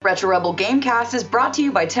Retro Rebel Gamecast is brought to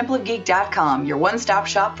you by TempleOfGeek.com, your one-stop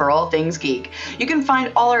shop for all things geek. You can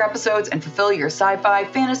find all our episodes and fulfill your sci-fi,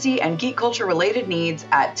 fantasy, and geek culture-related needs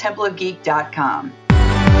at TempleOfGeek.com.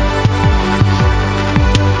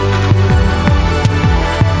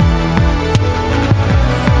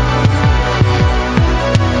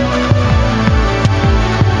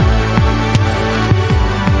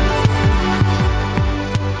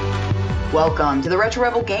 Welcome to the Retro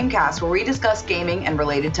Rebel Gamecast, where we discuss gaming and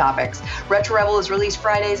related topics. Retro Rebel is released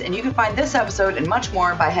Fridays, and you can find this episode and much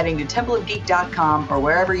more by heading to TempleOfGeek.com or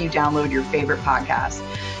wherever you download your favorite podcasts.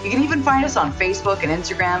 You can even find us on Facebook and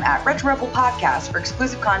Instagram at Retro Rebel Podcast for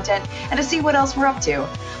exclusive content and to see what else we're up to.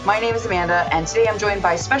 My name is Amanda, and today I'm joined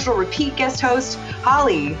by special repeat guest host,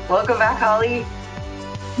 Holly. Welcome back, Holly.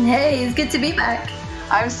 Hey, it's good to be back.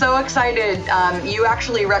 I'm so excited. You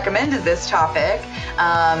actually recommended this topic,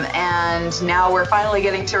 and now we're finally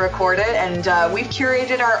getting to record it, and we've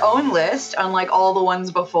curated our own list, unlike all the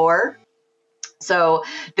ones before. So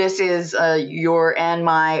this is your and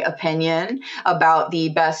my opinion about the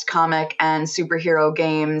best comic and superhero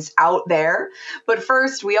games out there. But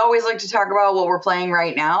first, we always like to talk about what we're playing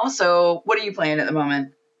right now. So what are you playing at the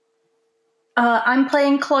moment? I'm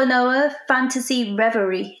playing Klonoa Fantasy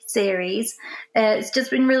Reverie series. It's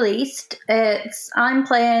just been released. I'm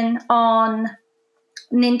playing on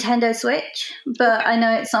Nintendo Switch, but I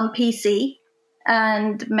know it's on PC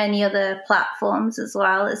and many other platforms as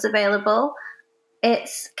well. It's available.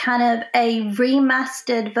 It's kind of a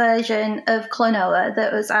remastered version of Klonoa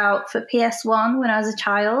that was out for PS1 when I was a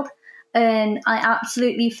child, and I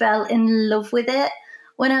absolutely fell in love with it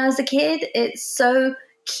when I was a kid. It's so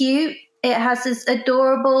cute. It has this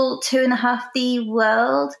adorable 2.5D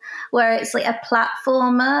world where it's like a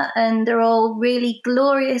platformer, and they're all really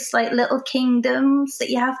glorious, like little kingdoms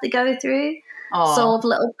that you have to go through. Aww. Solve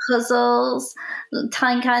little puzzles,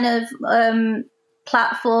 tiny kind of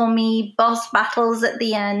platformy boss battles at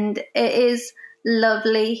the end. It is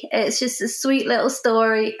lovely. It's just a sweet little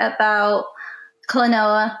story about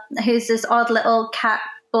Klonoa, who's this odd little cat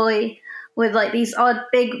boy with like these odd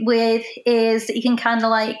big weird ears that you can kind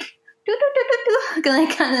of like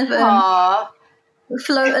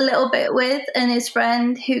float a little bit with, and his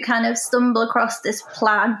friend who kind of stumble across this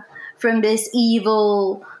plan from this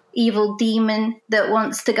evil demon that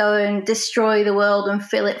wants to go and destroy the world and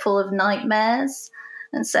fill it full of nightmares.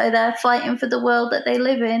 And so they're fighting for the world that they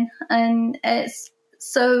live in, and it's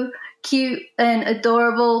so cute and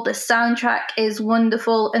adorable. The soundtrack is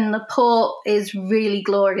wonderful, and the port is really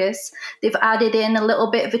glorious. They've added in a little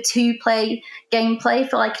bit of a 2-play gameplay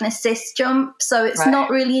for like an assist jump, so it's not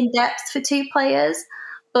really in depth for 2 players,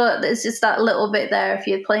 but there's just that little bit there if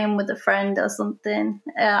you're playing with a friend or something.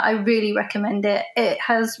 I really recommend it. It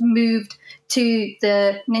has moved to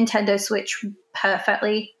the Nintendo Switch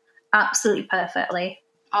perfectly, absolutely perfectly.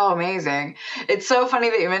 Oh, amazing. It's so funny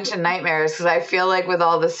that you mentioned nightmares, because I feel like with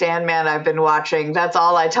all the Sandman I've been watching, that's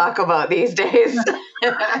all I talk about these days.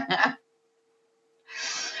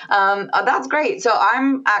 That's great. So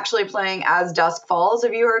I'm actually playing As Dusk Falls.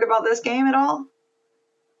 Have you heard about this game at all?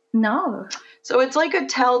 No. So it's like a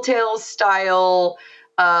Telltale style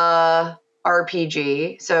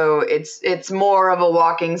RPG. So it's more of a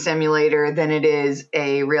walking simulator than it is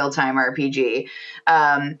a real-time RPG.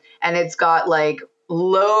 And it's got like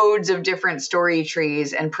loads of different story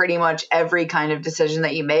trees, and pretty much every kind of decision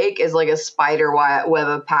that you make is like a spider web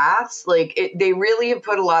of paths. Like they really have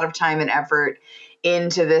put a lot of time and effort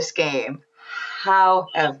into this game.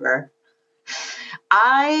 However,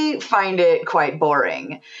 I find it quite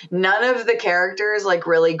boring. None of the characters like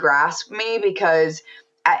really grasp me, because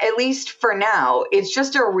at least for now, it's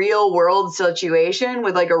just a real world situation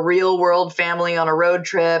with like a real world family on a road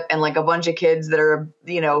trip and like a bunch of kids that are,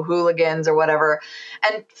 hooligans or whatever.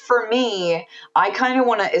 And for me, I kind of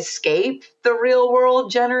want to escape the real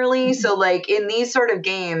world generally. So like in these sort of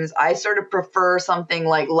games, I sort of prefer something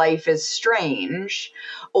like Life is Strange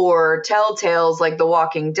or Telltale's like The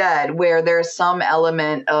Walking Dead, where there's some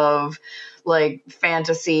element of like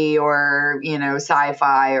fantasy or,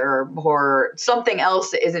 sci-fi or horror, something else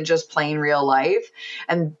that isn't just plain real life.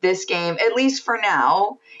 And this game, at least for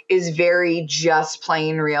now, is very just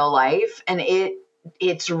plain real life. And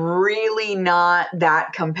it's really not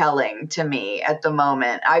that compelling to me at the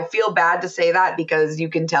moment. I feel bad to say that, because you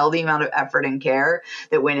can tell the amount of effort and care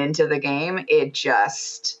that went into the game. It's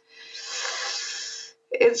just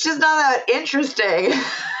not that interesting.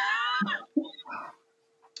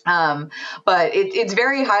 But it's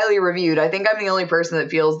very highly reviewed. I think I'm the only person that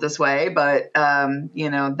feels this way, but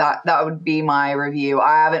that would be my review.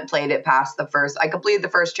 I haven't played it past I completed the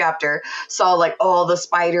first chapter, saw like all the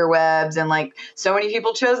spider webs and like so many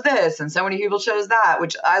people chose this and so many people chose that,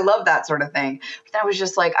 which I love that sort of thing. But I was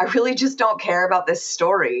just like, I really just don't care about this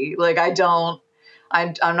story. Like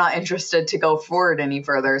I'm not interested to go forward any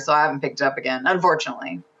further, so I haven't picked it up again,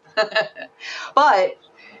 unfortunately. But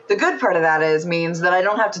the good part of that means that I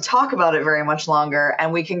don't have to talk about it very much longer,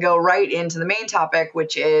 and we can go right into the main topic,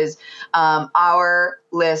 which is our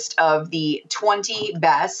list of the 20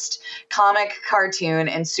 best comic, cartoon,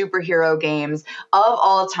 and superhero games of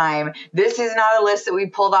all time. This is not a list that we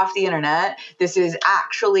pulled off the internet. This is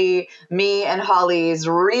actually me and Holly's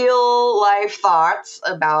real life thoughts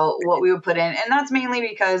about what we would put in, and that's mainly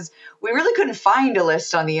because we really couldn't find a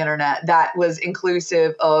list on the internet that was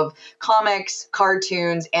inclusive of comics,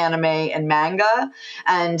 cartoons, anime, and manga.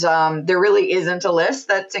 And there really isn't a list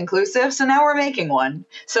that's inclusive. So now we're making one.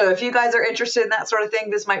 So if you guys are interested in that sort of thing,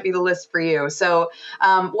 this might be the list for you. So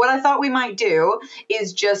what I thought we might do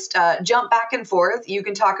is just jump back and forth. You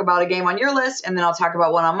can talk about a game on your list, and then I'll talk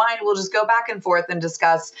about one on mine. We'll just go back and forth and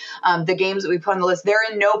discuss the games that we put on the list.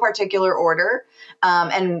 They're in no particular order.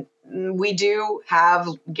 And we do have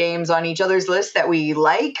games on each other's list that we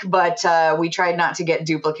like, but we tried not to get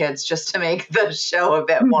duplicates just to make the show a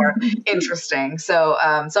bit more interesting. So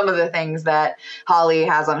some of the things that Holly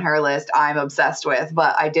has on her list, I'm obsessed with,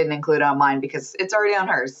 but I didn't include on mine because it's already on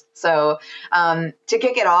hers. So to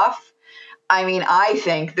kick it off, I mean, I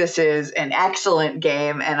think this is an excellent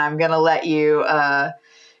game, and I'm going to let you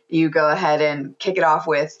go ahead and kick it off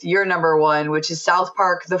with your number one, which is South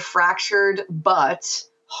Park: The Fractured But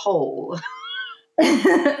Whole.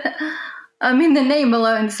 I mean, the name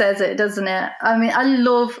alone says it, doesn't it? I mean, I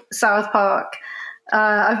love South Park.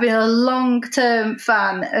 I've been a long-term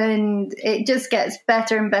fan, and it just gets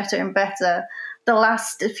better and better and better. The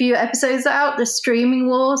last few episodes out, the streaming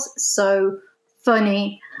wars, so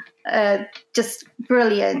funny, just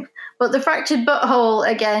brilliant. But The Fractured But Whole,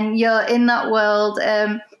 again, you're in that world.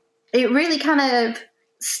 It really kind of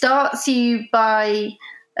starts you by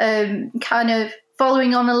kind of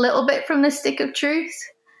following on a little bit from the Stick of Truth,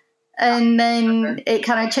 and then it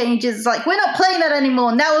kind of changes. It's like, we're not playing that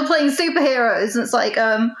anymore. Now we're playing superheroes. And it's like,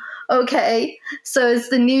 okay. So as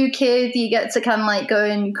the new kid, you get to kind of like go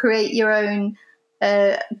and create your own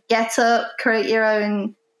get up, create your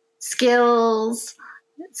own skills,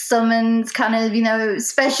 summons, kind of,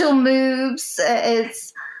 special moves.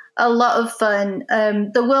 It's a lot of fun.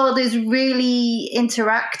 The world is really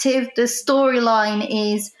interactive. The storyline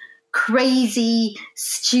is crazy,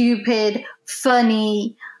 stupid,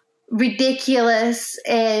 funny, ridiculous,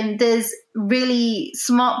 and there's really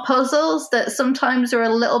smart puzzles that sometimes are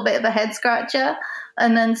a little bit of a head scratcher,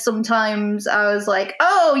 and then sometimes I was like,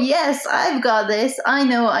 oh yes, I've got this, I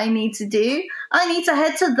know what I need to do. I need to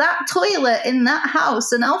head to that toilet in that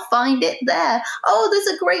house and I'll find it there. Oh,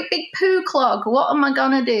 there's a great big poo clog, what am I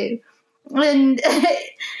gonna do? And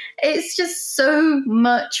it's just so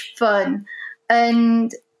much fun,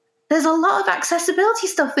 and there's a lot of accessibility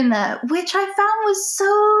stuff in there, which I found was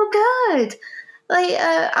so good. Like,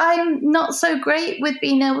 I'm not so great with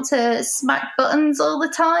being able to smack buttons all the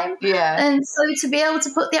time. Yeah. And so to be able to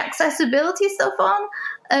put the accessibility stuff on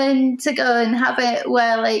and to go and have it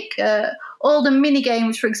where, like, all the mini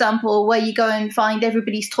games, for example, where you go and find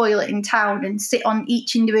everybody's toilet in town and sit on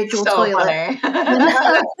each individual toilet. And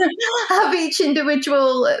have each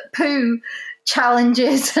individual poo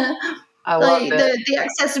challenges. I love it. The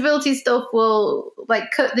accessibility stuff will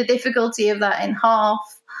like cut the difficulty of that in half.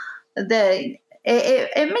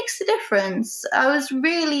 It makes a difference. I was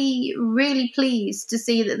really, really pleased to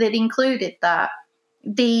see that they'd included that.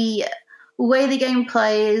 The way the game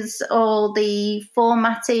plays, or the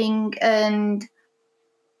formatting and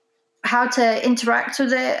how to interact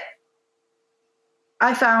with it,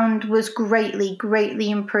 I found was greatly, greatly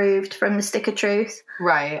improved from the Stick of Truth.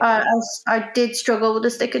 Right. I did struggle with the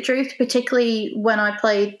Stick of Truth, particularly when I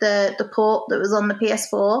played the port that was on the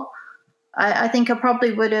PS4. I think I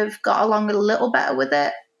probably would have got along a little better with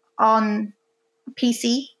it on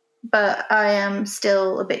PC, but I am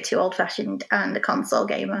still a bit too old-fashioned and a console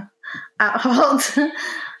gamer at heart.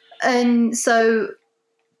 And so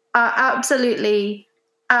I absolutely,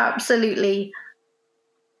 absolutely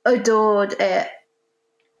adored it.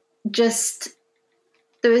 Just,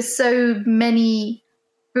 there were so many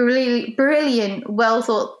brilliant, well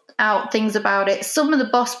thought out things about it. Some of the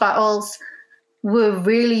boss battles were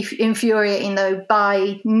really infuriating, though,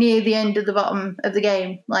 by near the end of the bottom of the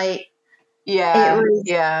game. Like, Yeah, It was,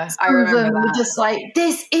 yeah, I some of remember them were that. just like,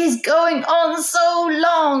 this is going on so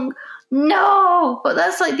long. No, but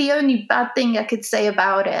that's like the only bad thing I could say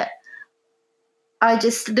about it.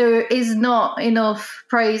 There is not enough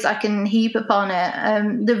praise I can heap upon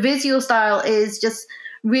it. The visual style is just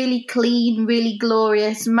really clean, really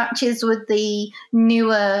glorious, matches with the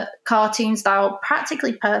newer cartoon style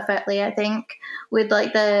practically perfectly, I think, with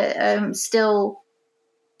like the still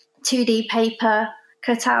 2D paper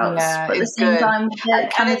cutouts, Yeah, but at the it's same good. time, the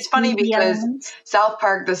And kind of it's funny 3D because elements. South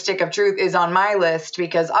Park: The Stick of Truth is on my list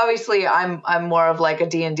because obviously I'm more of like a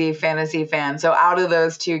D&D fantasy fan. So out of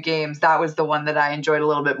those two games, that was the one that I enjoyed a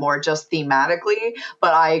little bit more just thematically,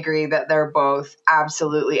 but I agree that they're both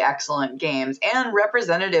absolutely excellent games and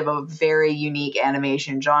representative of a very unique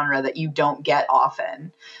animation genre that you don't get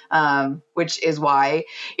often. Which is why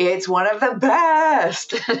it's one of the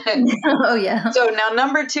best. Oh yeah. So now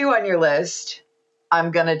number 2 on your list,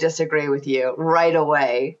 I'm going to disagree with you right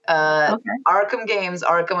away. Okay. Arkham games,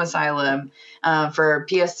 Arkham Asylum for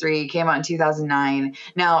PS3 came out in 2009.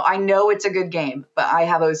 Now, I know it's a good game, but I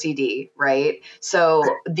have OCD, right? So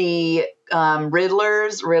the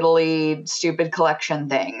Riddlers, Riddly, stupid collection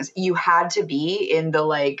things, you had to be in the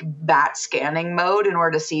like bat scanning mode in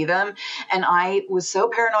order to see them. And I was so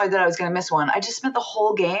paranoid that I was going to miss one. I just spent the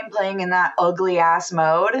whole game playing in that ugly ass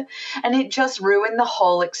mode, and it just ruined the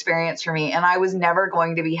whole experience for me. And I was never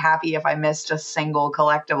going to be happy if I missed a single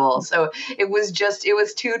collectible. So it was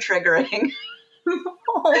too triggering.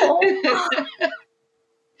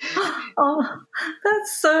 Oh, that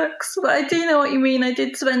sucks. But I do know what you mean. I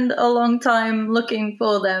did spend a long time looking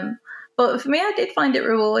for them. But for me, I did find it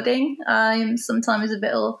rewarding. I'm sometimes a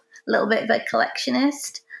little bit of a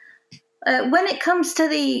collectionist. When it comes to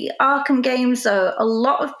the Arkham games, though, a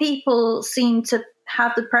lot of people seem to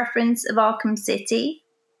have the preference of Arkham City.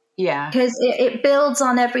 Yeah. Because it builds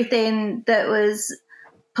on everything that was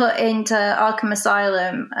put into Arkham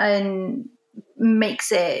Asylum and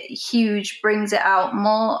makes it huge, brings it out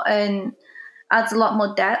more, and adds a lot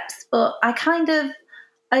more depth. But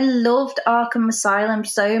I loved Arkham Asylum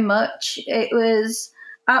so much. It was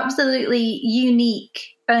absolutely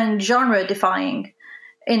unique and genre defying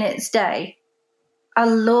in its day. I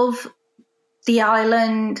love the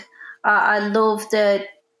island. I love the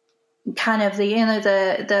kind of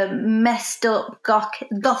the messed up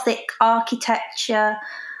gothic architecture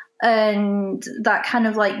and that kind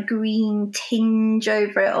of like green tinge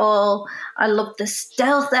over it all. I love the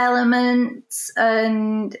stealth elements,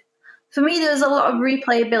 and for me there was a lot of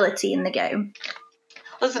replayability in the game.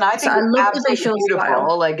 Listen, I So think I it's love the absolutely visual beautiful.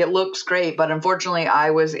 style. Like, it looks great, but unfortunately,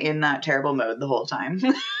 I was in that terrible mode the whole time.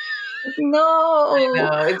 No. No,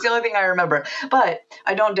 it's the only thing I remember. But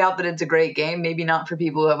I don't doubt that it's a great game. Maybe not for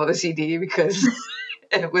people who have OCD because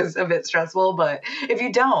it was a bit stressful. But if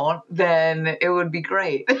you don't, then it would be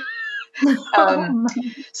great.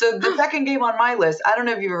 So the second game on my list, I don't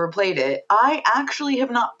know if you've ever played it. I actually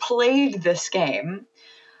have not played this game.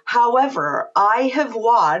 However, I have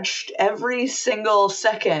watched every single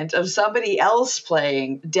second of somebody else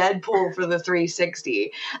playing Deadpool for the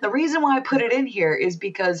 360. The reason why I put it in here is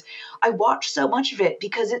because I watch so much of it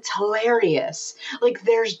because it's hilarious. Like,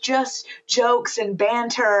 there's just jokes and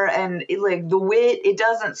banter and like the wit, it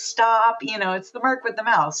doesn't stop. You know, it's the Merc with the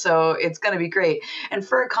Mouse, so it's going to be great. And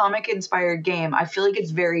for a comic inspired game, I feel like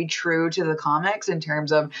it's very true to the comics in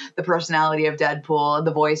terms of the personality of Deadpool,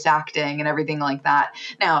 the voice acting, and everything like that.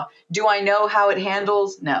 Now, do I know how it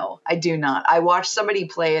handles? No, I do not. I watched somebody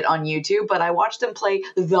play it on YouTube, but I watched them play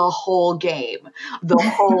the whole game, the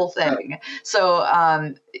whole thing. So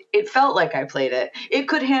it felt like I played it. It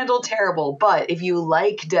could handle terrible, but if you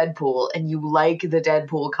like Deadpool and you like the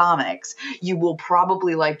Deadpool comics, you will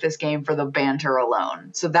probably like this game for the banter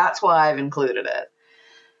alone. So that's why I've included it.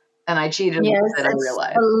 And I cheated Yes, a little bit, I it's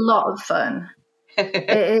realized. a lot of fun.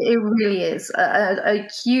 It really is a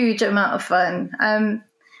huge amount of fun.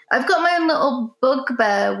 I've got my own little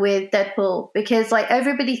bugbear with Deadpool because like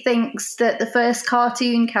everybody thinks that the first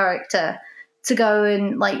cartoon character to go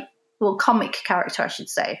and comic character I should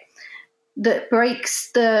say, that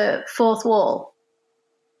breaks the fourth wall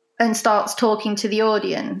and starts talking to the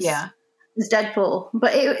audience is Deadpool.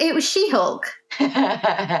 But it was She-Hulk.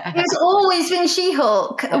 It's always been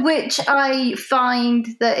She-Hulk, which I find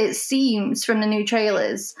that it seems from the new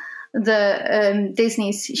trailers the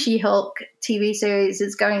Disney's She-Hulk TV series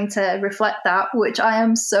is going to reflect that, which I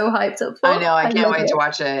am so hyped up for. I know, I can't wait to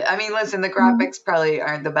watch it. I mean, listen, the graphics probably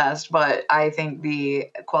aren't the best, but I think the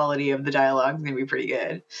quality of the dialogue is going to be pretty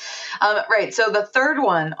good. Right, so the third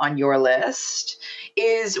one on your list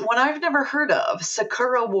is one I've never heard of,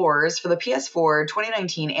 Sakura Wars for the PS4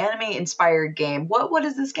 2019 anime-inspired game. What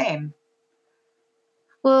is this game?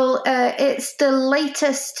 Well, it's the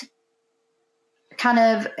latest kind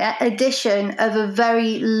of edition of a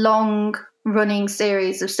very long running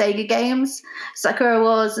series of Sega games. Sakura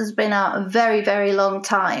Wars has been out a very, very long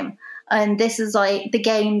time. And this is like the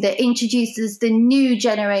game that introduces the new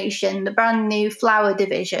generation, the brand new Flower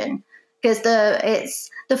Division. Because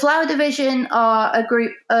the Flower Division are a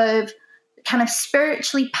group of kind of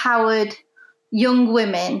spiritually powered young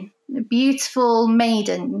women, beautiful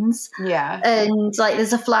maidens. Yeah. And like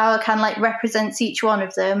there's a flower kind of like represents each one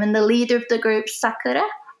of them. And the leader of the group, Sakura.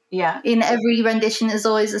 Yeah. In every rendition is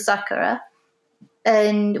always a Sakura,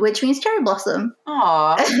 and which means cherry blossom.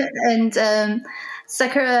 Aww. And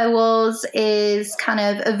Sakura Wars is kind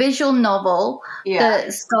of a visual novel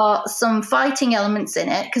that's got some fighting elements in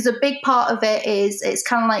it, because a big part of it is it's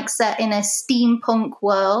kind of like set in a steampunk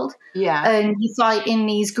world. Yeah. And you fight in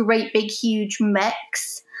these great big huge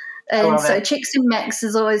mechs. And so Chicks in Mechs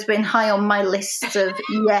has always been high on my list of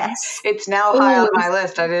yes. It's now high on my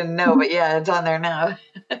list. I didn't know, but yeah, it's on there now.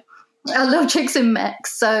 I love Chicks in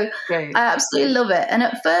Mechs, so Great. I absolutely love it. And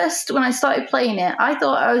at first, when I started playing it, I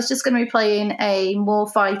thought I was just going to be playing a more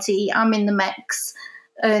fighty, I'm in the mechs,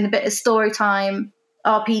 and a bit of story time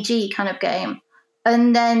RPG kind of game.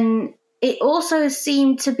 And then it also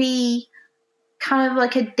seemed to be kind of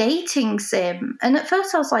like a dating sim. And at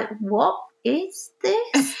first I was like, what is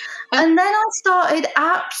this? And then I started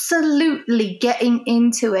absolutely getting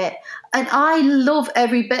into it. And I love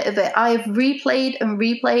every bit of it. I've replayed and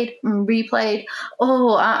replayed and replayed.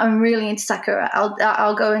 Oh, I'm really into Sakura.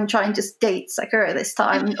 I'll go and try and just date Sakura this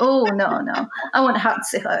time. Oh, no. I want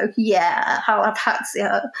Hatsuho. Yeah, I'll have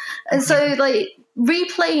Hatsuho. And so, like,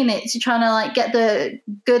 replaying it to try to, like, get the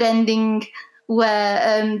good ending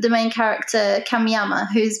where the main character, Kamiyama,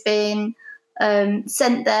 who's been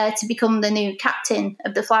sent there to become the new captain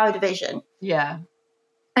of the Flower Division. Yeah.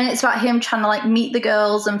 And it's about him trying to like meet the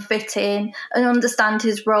girls and fit in and understand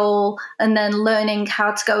his role, and then learning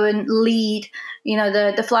how to go and lead, you know,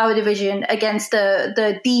 the Flower Division against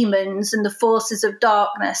the demons and the forces of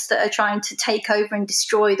darkness that are trying to take over and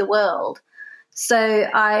destroy the world. So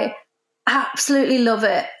I absolutely love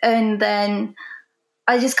it. And then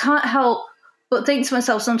I just can't help but think to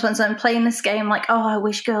myself sometimes I'm playing this game like, oh, I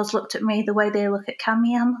wish girls looked at me the way they look at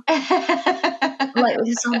Kamiyama. Like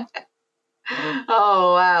this whole,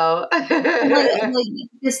 oh wow.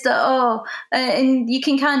 And you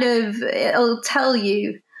can kind of, it'll tell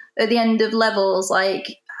you at the end of levels like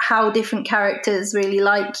how different characters really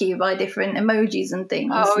like you by different emojis and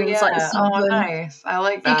things. Oh and yeah. it's like Nice. I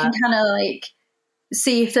like that. You can kind of like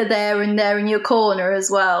see if they're there and they're in your corner as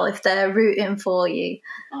well, if they're rooting for you.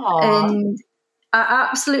 Aww. And I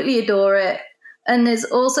absolutely adore it. And there's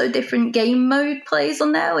also different game mode plays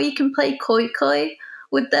on there where you can play Koi Koi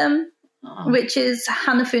with them, which is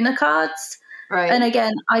Hanafuna cards. Right. And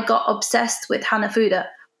again, I got obsessed with Hanafuda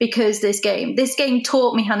because this game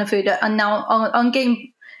taught me Hanafuda. And now on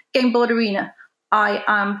Game Board Arena, I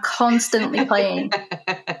am constantly playing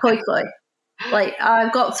Koi Koi. Like,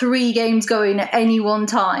 I've got 3 games going at any one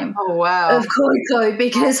time. Oh, wow. Of Koi Koi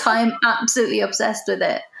because I'm absolutely obsessed with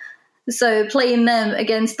it. So playing them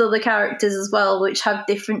against other characters as well, which have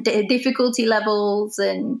different difficulty levels,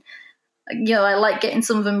 and you know, I like getting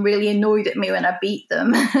some of them really annoyed at me when I beat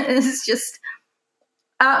them. It's just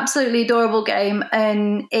absolutely adorable game,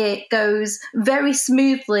 and it goes very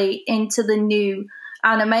smoothly into the new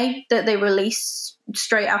anime that they released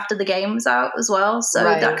straight after the game was out as well. So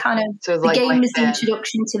that kind of the game is the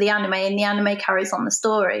introduction to the anime, and the anime carries on the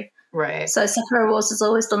story. Right. So Sakura Wars has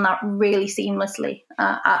always done that really seamlessly.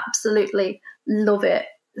 Absolutely love it.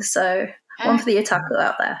 So one for the otaku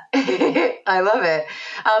out there. I love it.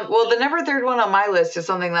 Well, the number 3rd one on my list is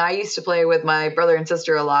something that I used to play with my brother and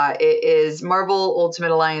sister a lot. It is Marvel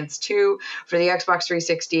Ultimate Alliance 2 for the Xbox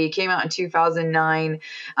 360. It came out in 2009.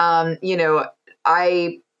 You know,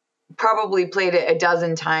 I probably played it a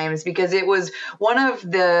dozen times because it was one of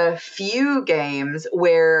the few games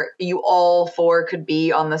where you all 4 could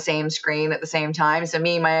be on the same screen at the same time. So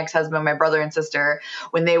me, my ex-husband, my brother and sister,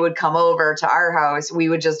 when they would come over to our house, we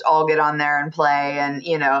would just all get on there and play and,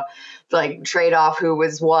 you know, like trade off who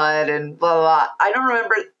was what and blah, blah, blah. I don't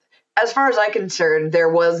remember. As far as I'm concerned, there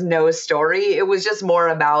was no story. It was just more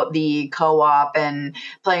about the co-op and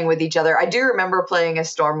playing with each other. I do remember playing as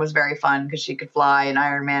Storm was very fun because she could fly, and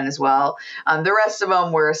Iron Man as well. The rest of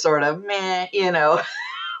them were sort of meh, you know,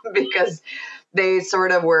 because they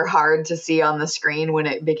sort of were hard to see on the screen when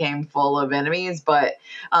it became full of enemies. But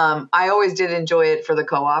I always did enjoy it for the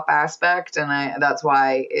co-op aspect, and that's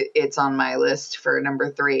why it's on my list for number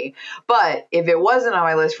 3. But if it wasn't on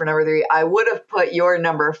my list for number 3, I would have put your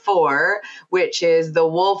number 4, which is The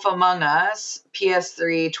Wolf Among Us,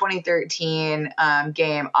 PS3 2013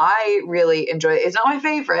 game. I really enjoyed it. It's not my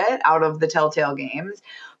favorite out of the Telltale games,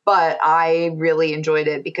 but I really enjoyed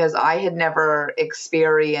it because I had never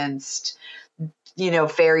experienced,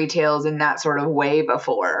 fairy tales in that sort of way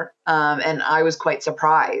before. And I was quite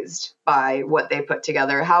surprised by what they put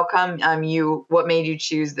together. How come what made you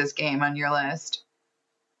choose this game on your list?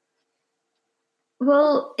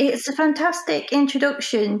 Well, it's a fantastic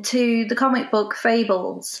introduction to the comic book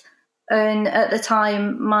Fables. And at the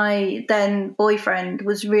time, my then boyfriend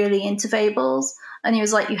was really into Fables, and he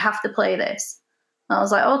was like, you have to play this. And I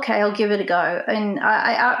was like, okay, I'll give it a go. And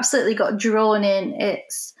I absolutely got drawn in.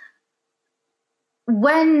 It's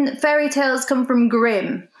when fairy tales come from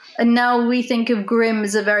Grimm, and now we think of Grimm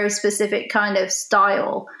as a very specific kind of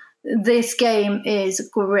style. This game is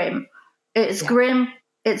Grimm. It's grim,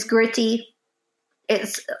 it's gritty,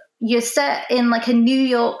 you're set in like a New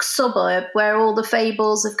York suburb where all the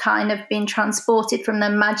fables have kind of been transported from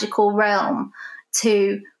their magical realm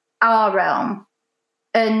to our realm.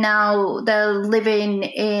 And now they're living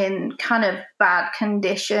in kind of bad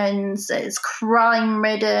conditions. It's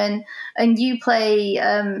crime-ridden. And you play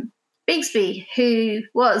Bigsby, who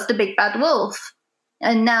was the big bad wolf.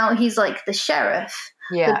 And now he's like the sheriff,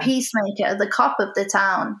 the peacemaker, the cop of the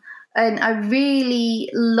town. And I really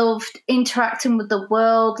loved interacting with the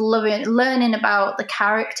world, learning about the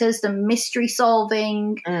characters, the mystery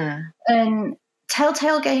solving. And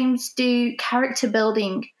Telltale games do character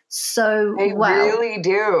building so well. They really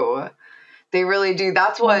do. They really do.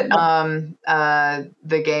 That's what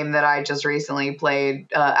the game that I just recently played,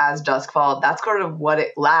 As Dusk Falls, that's sort of what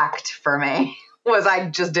it lacked for me. Was I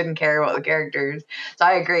just didn't care about the characters. So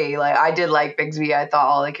I agree. Like, I did like Bigsby. I thought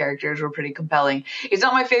all the characters were pretty compelling. It's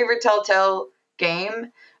not my favorite Telltale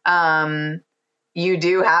game. You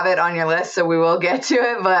do have it on your list, so we will get to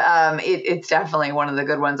it, but it's definitely one of the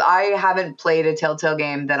good ones. I haven't played a Telltale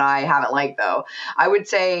game that I haven't liked, though. I would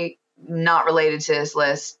say, not related to this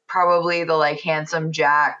list, probably the like Handsome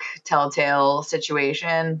Jack Telltale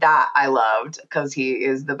situation that I loved because he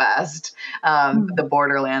is the best. The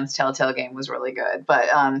Borderlands Telltale game was really good, but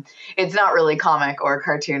it's not really comic or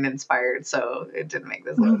cartoon inspired, so it didn't make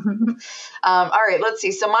this list. All right, let's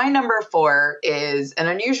see. So my number 4 is an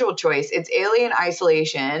unusual choice. It's Alien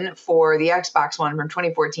Isolation for the Xbox One from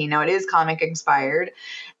 2014. Now it is comic inspired,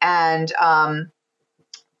 and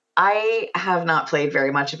I have not played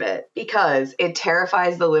very much of it because it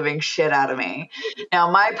terrifies the living shit out of me.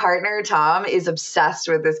 Now, my partner, Tom, is obsessed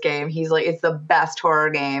with this game. He's like, it's the best horror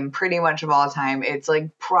game pretty much of all time. It's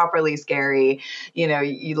like properly scary.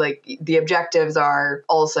 You like the objectives are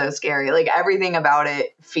also scary. Like everything about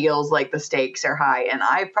it feels like the stakes are high. And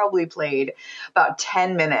I probably played about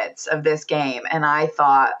 10 minutes of this game and I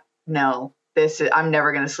thought, no, I'm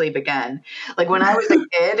never going to sleep again. Like when I was a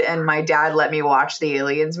kid and my dad let me watch the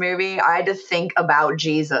Aliens movie, I had to think about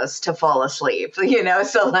Jesus to fall asleep,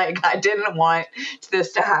 so like I didn't want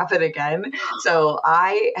this to happen again. So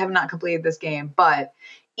I have not completed this game, but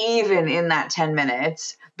even in that 10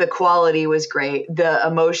 minutes, the quality was great. The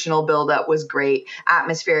emotional buildup was great.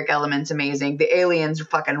 Atmospheric elements amazing. The aliens are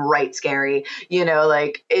fucking right scary.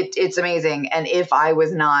 Like it's amazing. And if I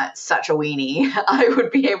was not such a weenie, I would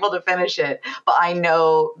be able to finish it. But I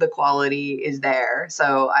know the quality is there.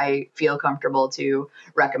 So I feel comfortable to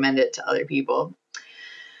recommend it to other people.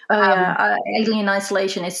 Alien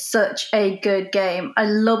Isolation is such a good game. I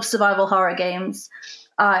love survival horror games.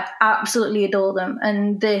 I absolutely adore them.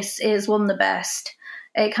 And this is one of the best.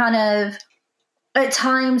 It kind of, at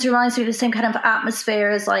times, reminds me of the same kind of atmosphere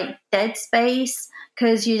as like Dead Space,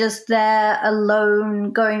 because you're just there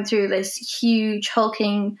alone going through this huge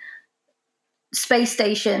hulking space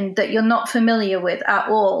station that you're not familiar with at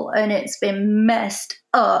all, and it's been messed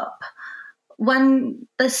up. When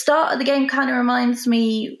the start of the game kind of reminds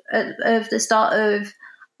me of the start of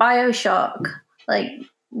BioShock, like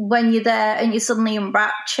when you're there and you're suddenly in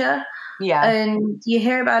rapture. Yeah. And you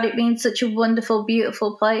hear about it being such a wonderful,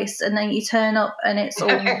 beautiful place, and then you turn up and it's all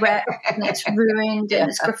wrecked and it's ruined and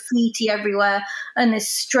there's graffiti everywhere and there's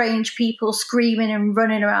strange people screaming and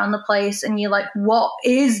running around the place, and you're like, what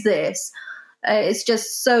is this? It's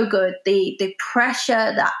just so good. The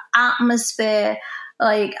pressure, the atmosphere.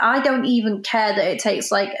 Like, I don't even care that it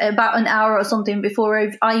takes like about an hour or something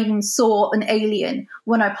before I even saw an alien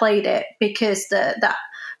when I played it, because that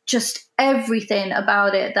just everything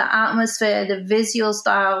about it, the atmosphere, the visual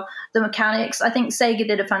style, the mechanics. I think Sega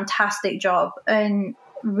did a fantastic job. And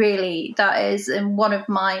really, that is in one of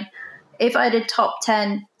my, if I did top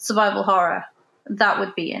 10 survival horror, that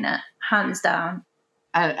would be in it, hands down.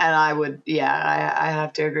 And I would, I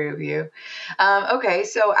have to agree with you. Okay,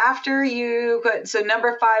 so after you put, so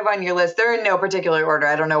number 5 on your list, they're in no particular order.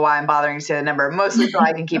 I don't know why I'm bothering to say the number, mostly so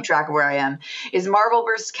I can keep track of where I am, is Marvel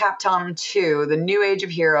vs. Capcom 2, The New Age of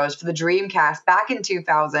Heroes for the Dreamcast back in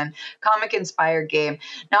 2000, comic-inspired game.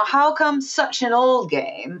 Now, how come such an old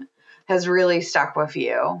game has really stuck with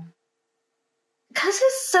you? Because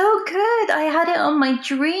it's so good. I had it on my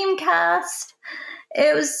Dreamcast.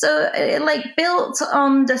 It was built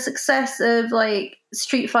on the success of like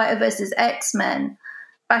Street Fighter versus X-Men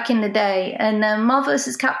back in the day, and then Marvel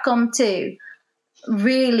vs. Capcom 2.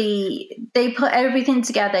 Really, they put everything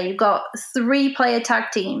together. You've got 3-player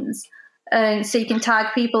tag teams, so you can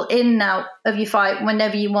tag people in and out of your fight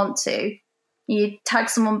whenever you want to. You tag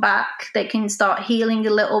someone back, they can start healing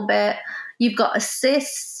a little bit. You've got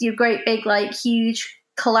assists, your great big, like, huge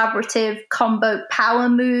collaborative combo power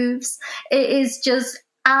moves. It is just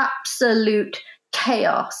absolute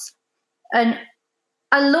chaos. And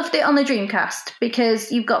I loved it on the Dreamcast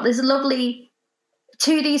because you've got this lovely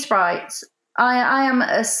 2D sprites. I am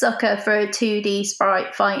a sucker for a 2D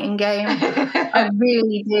sprite fighting game. I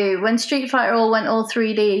really do. When Street Fighter all went all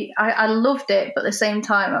 3D, I loved it, but at the same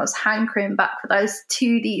time I was hankering back for those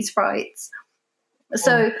 2D sprites.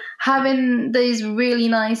 So having these really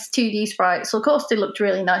nice 2D sprites, of course they looked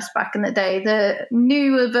really nice back in the day. The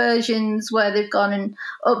newer versions where they've gone and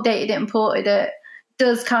updated it and ported it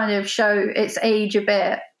does kind of show its age a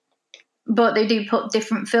bit. But they do put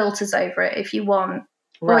different filters over it if you want.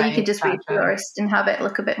 Right, or you could just be a purist and have it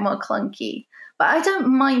look a bit more clunky. But I don't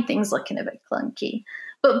mind things looking a bit clunky.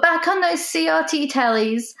 But back on those CRT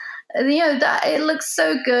tellies, that it looks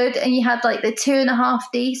so good. And you had like the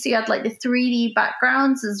 2.5D, so you had like the 3D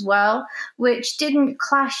backgrounds as well, which didn't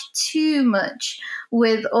clash too much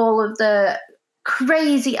with all of the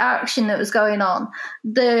crazy action that was going on.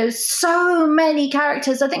 There's so many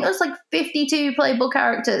characters. I think it was like 52 playable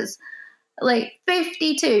characters. Like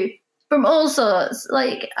 52 from all sorts.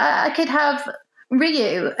 Like I could have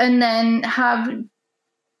Ryu and then have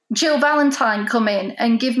Jill Valentine come in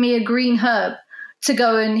and give me a green herb to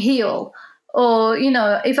go and heal. Or,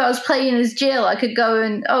 if I was playing as Jill, I could go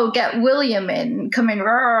and, get William in, come in,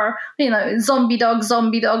 rawr, zombie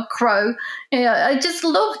dog, crow. I just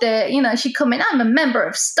loved it. She'd come in, I'm a member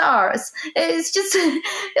of STARS. It's just,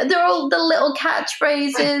 they're all the little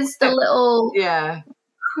catchphrases, the little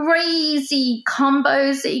crazy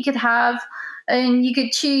combos that you could have. And you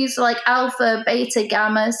could choose like alpha, beta,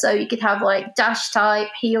 gamma. So you could have like dash type,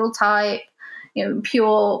 heal type,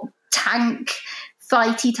 pure tank,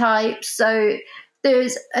 fighty type. So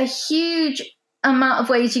there's a huge amount of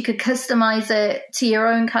ways you could customize it to your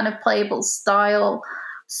own kind of playable style.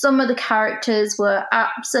 Some of the characters were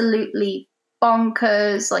absolutely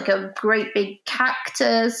bonkers, like a great big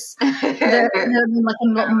cactus, like a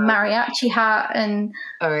little mariachi hat, and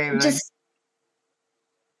just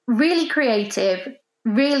really creative,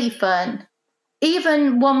 really fun.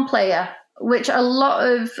 Even one player, which a lot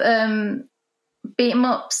of beat 'em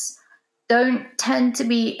ups don't tend to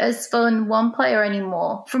be as fun one player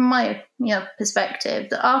anymore. From my perspective,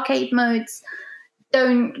 the arcade modes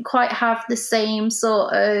don't quite have the same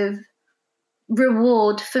sort of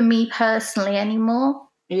reward for me personally anymore.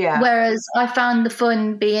 Yeah. Whereas I found the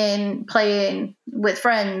fun being playing with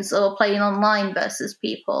friends or playing online versus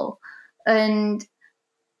people, and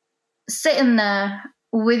sitting there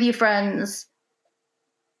with your friends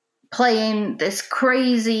playing this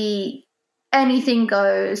crazy anything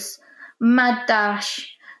goes, mad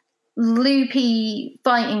dash, loopy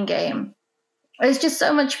fighting game. It's just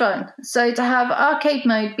so much fun. So to have arcade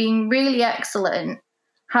mode being really excellent,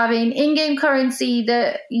 having in-game currency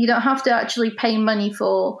that you don't have to actually pay money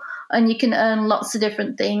for, and you can earn lots of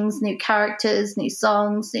different things, new characters, new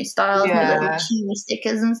songs, new styles, new little cheesy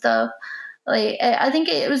stickers and stuff. Like, I think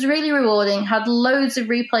it was really rewarding, had loads of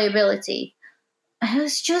replayability. It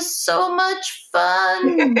was just so much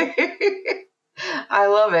fun. I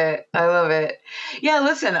love it. Yeah,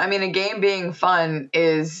 listen, I mean, a game being fun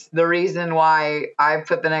is the reason why I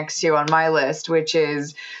put the next two on my list, which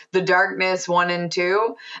is The Darkness 1 and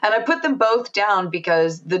 2. And I put them both down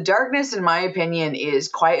because The Darkness, in my opinion, is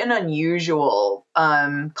quite an unusual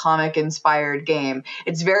comic-inspired game.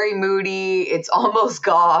 It's very moody. It's almost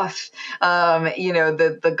goth.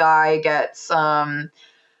 The guy gets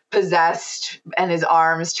possessed and his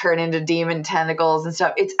arms turn into demon tentacles and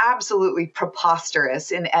stuff. It's absolutely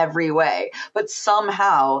preposterous in every way, but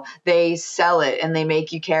somehow they sell it and they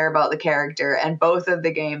make you care about the character. And both of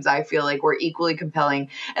the games I feel like were equally compelling,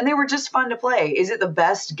 and they were just fun to play. Is it the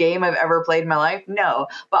best game I've ever played in my life? No,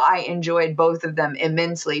 but I enjoyed both of them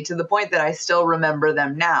immensely, to the point that I still remember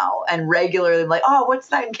them now and regularly like, oh, what's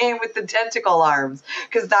that game with the tentacle arms?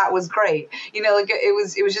 Because that was great. You know, like it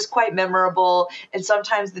was just quite memorable. And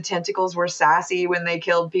sometimes the tentacles were sassy when they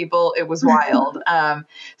killed people. It was wild.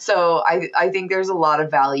 So I think there's a lot of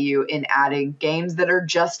value in adding games that are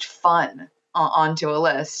just fun onto a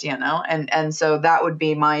list, you know, and so that would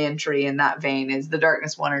be my entry in that vein, is The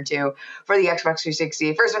Darkness 1 or 2 for the Xbox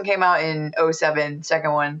 360. First one came out in 2007,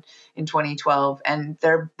 second one in 2012, and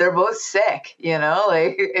they're both sick, you know,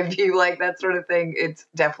 like if you like that sort of thing, it's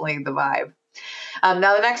definitely the vibe.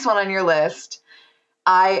 Now the next one on your list,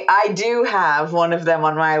 I do have one of them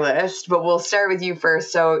on my list, but we'll start with you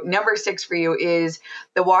first. So number 6 for you is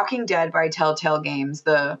The Walking Dead by Telltale Games,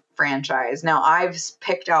 the franchise. Now I've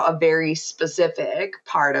picked out a very specific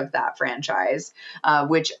part of that franchise,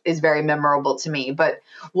 which is very memorable to me. But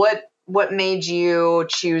what made you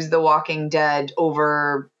choose The Walking Dead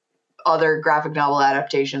over other graphic novel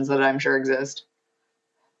adaptations that I'm sure exist?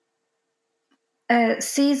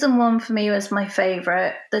 Season 1 for me was my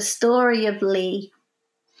favorite. The story of Lee,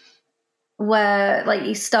 where like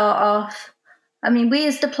you start off, I mean, we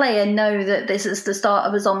as the player know that this is the start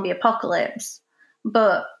of a zombie apocalypse,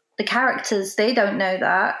 but the characters, they don't know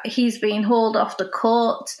that. He's being hauled off to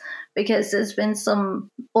court because there's been some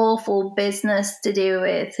awful business to do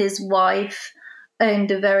with his wife and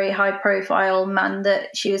a very high profile man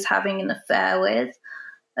that she was having an affair with.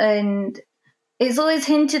 And it's always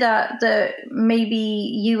hinted at that maybe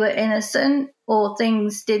you were innocent or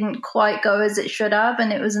things didn't quite go as it should have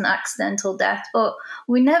and it was an accidental death, but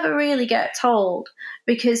we never really get told,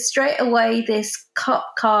 because straight away this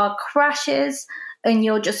cop car crashes and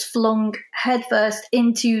you're just flung headfirst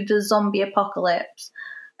into the zombie apocalypse.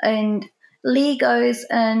 And Lee goes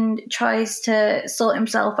and tries to sort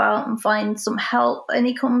himself out and find some help, and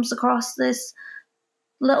he comes across this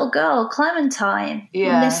little girl, Clementine.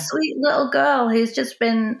 Yeah. This sweet little girl who's just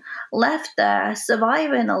been left there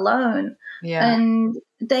surviving alone. Yeah. And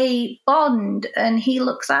they bond and he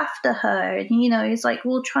looks after her. And, you know, he's like,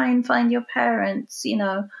 we'll try and find your parents, you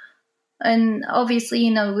know. And obviously,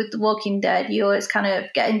 you know, with The Walking Dead, you always kind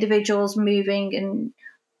of get individuals moving and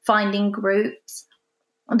finding groups.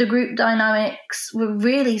 The group dynamics were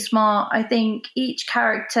really smart. I think each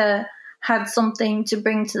character had something to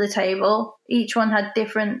bring to the table. Each one had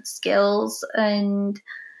different skills, and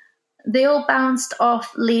they all bounced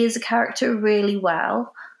off Lee as a character really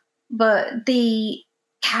well. But the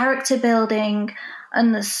character building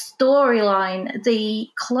and the storyline, the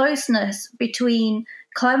closeness between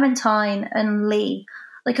Clementine and Lee.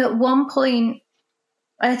 Like at one point,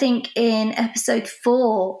 I think in episode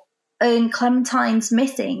 4, and Clementine's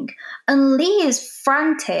missing, and Lee is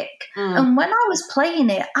frantic. And when I was playing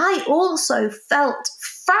it, I also felt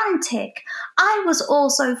frantic. I was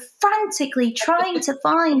also frantically trying to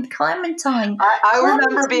find Clementine. I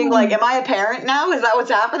remember being like, am I a parent now? Is that what's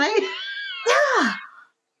happening? Yeah.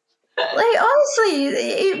 Like, honestly,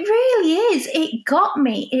 it really is. It got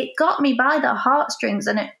me. It got me by the heartstrings,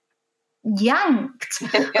 and it yanked.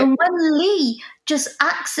 And when Lee just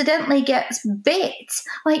accidentally gets bit,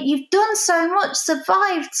 like, you've done so much,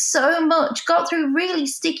 survived so much, got through really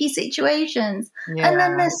sticky situations, and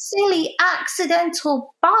then the silly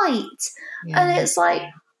accidental bite, and it's like,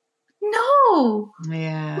 no,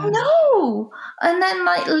 and then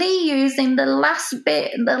like Lee using the last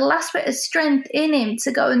bit of strength in him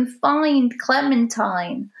to go and find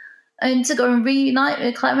Clementine and to go and reunite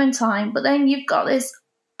with Clementine, but then you've got this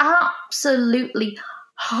absolutely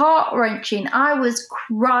heart-wrenching, I was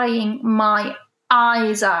crying my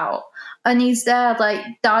eyes out, and he's there like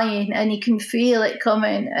dying and he can feel it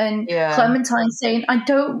coming, and Clementine saying, I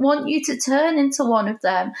don't want you to turn into one of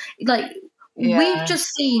them. Like, we've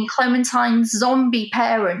just seen Clementine's zombie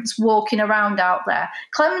parents walking around out there.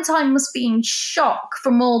 Clementine must be in shock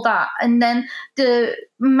from all that, and then the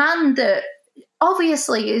man that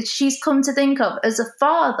obviously she's come to think of as a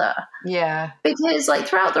father. Yeah. Because like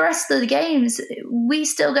throughout the rest of the games, we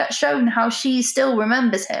still get shown how she still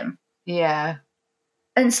remembers him. Yeah.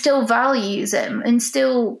 And still values him and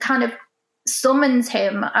still kind of summons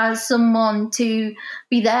him as someone to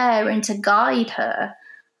be there and to guide her.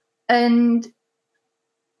 And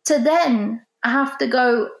to then have to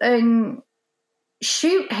go and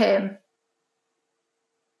shoot him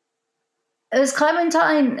as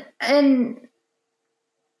Clementine, and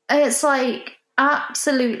it's like,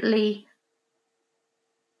 absolutely.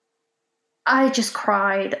 I just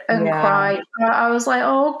cried and Yeah. cried. I was like,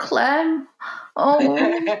 "Oh, Clem,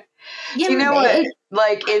 oh." You know what?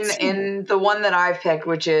 Like in the one that I've picked,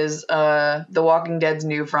 which is The Walking Dead's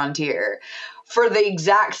New Frontier, for the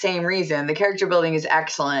exact same reason, the character building is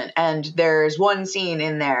excellent. And there's one scene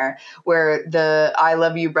in there where the I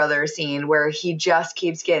love you brother scene where he just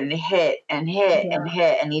keeps getting hit and hit and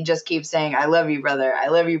hit, and he just keeps saying, I love you, brother. I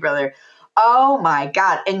love you, brother. Oh my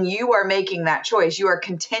God. And you are making that choice. You are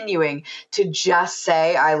continuing to just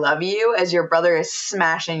say, I love you as your brother is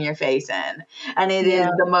smashing your face in. And it is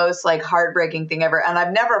the most like heartbreaking thing ever. And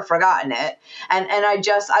I've never forgotten it. And I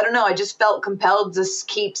don't know, I just felt compelled to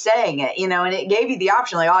keep saying it, you know, and it gave you the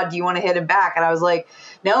option like, oh, do you want to hit him back? And I was like,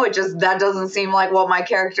 no, that doesn't seem like what my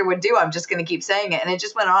character would do. I'm just going to keep saying it. And it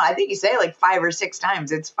just went on. I think you say it like 5 or 6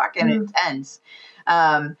 times. It's fucking intense.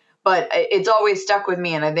 But it's always stuck with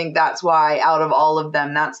me. And I think that's why out of all of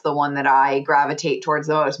them, that's the one that I gravitate towards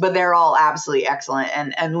the most. But they're all absolutely excellent.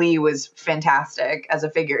 And Lee was fantastic as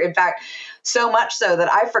a figure. In fact, so much so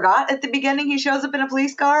that I forgot at the beginning he shows up in a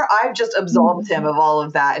police car. I've just absolved him of all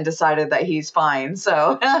of that and decided that he's fine.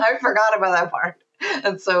 So I forgot about that part.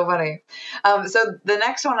 That's so funny. So the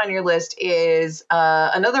next one on your list is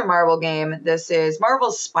another Marvel game. This is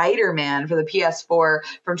Marvel's Spider-Man for the PS4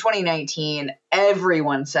 from 2019.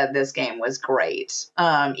 Everyone said this game was great.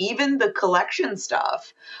 Even the collection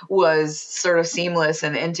stuff was sort of seamless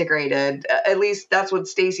and integrated. At least that's what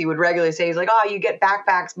Stacy would regularly say. He's like, oh, you get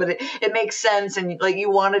backpacks, but it makes sense and like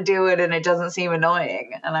you want to do it and it doesn't seem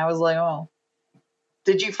annoying. And I was like, oh.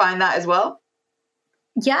 Did you find that as well?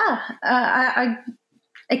 Yeah, I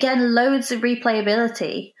again, loads of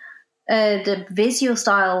replayability. The visual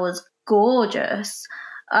style was gorgeous.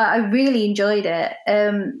 I really enjoyed it.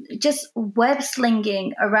 Just web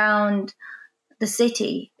slinging around the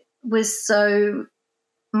city was so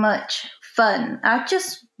much fun. I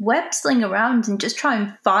just web sling around and just try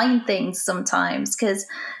and find things sometimes because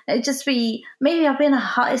it just be maybe I've been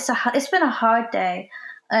it's been a hard day.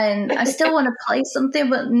 And I still want to play something,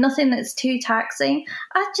 but nothing that's too taxing.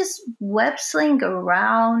 I just web sling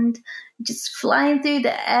around, just flying through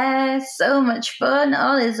the air. So much fun.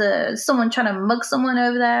 Oh, there's someone trying to mug someone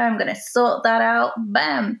over there. I'm going to sort that out.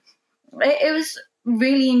 Bam. It was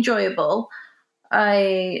really enjoyable.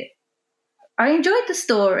 I enjoyed the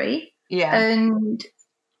story. Yeah. And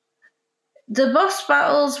the boss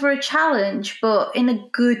battles were a challenge, but in a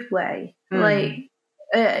good way.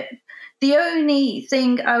 The only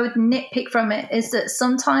thing I would nitpick from it is that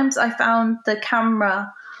sometimes I found the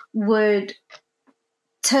camera would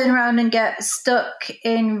turn around and get stuck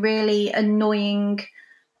in really annoying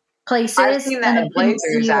places. I've seen that in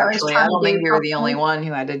playthroughs, actually. I don't think you were the only one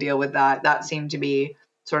who had to deal with that. That seemed to be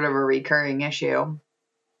sort of a recurring issue.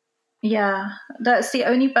 Yeah, that's the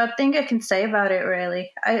only bad thing I can say about it,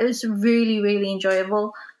 really. It was really, really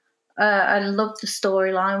enjoyable. I loved the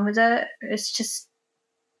storyline with it. It's just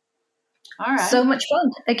all right. So much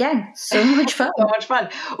fun. Again, so much fun. So much fun.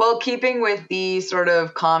 Well, keeping with the sort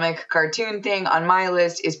of comic cartoon thing, on my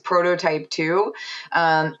list is Prototype 2.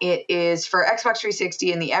 It is for Xbox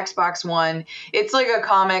 360 and the Xbox One. It's like a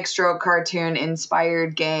comic stroke cartoon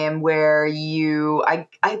inspired game where if I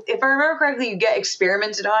remember correctly, you get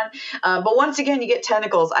experimented on. But once again, you get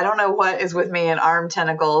tentacles. I don't know what is with me and arm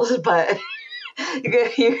tentacles, but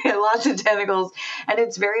you get lots of tentacles. And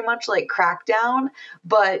it's very much like Crackdown,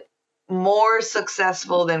 but more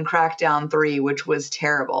successful than Crackdown 3, which was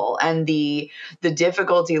terrible. And the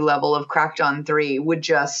difficulty level of Crackdown 3 would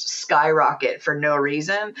just skyrocket for no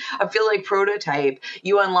reason. I feel like Prototype,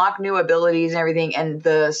 you unlock new abilities and everything, and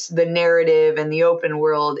the narrative and the open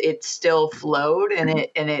world, it still flowed and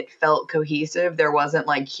it felt cohesive. There wasn't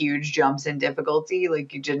like huge jumps in difficulty.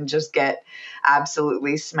 Like you didn't just get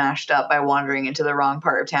absolutely smashed up by wandering into the wrong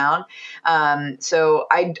part of town. So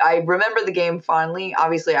I remember the game fondly.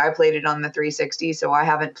 Obviously, I played it on the 360, so I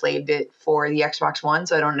haven't played it for the Xbox One,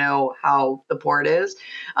 so I don't know how the port is.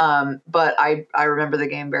 But I remember the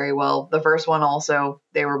game very well. The first one also,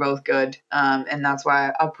 they were both good. And that's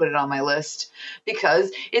why I put it on my list,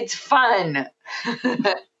 because it's fun.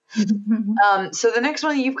 So the next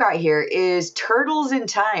one you've got here is Turtles in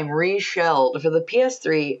Time Reshelled for the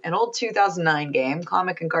PS3, an old 2009 game,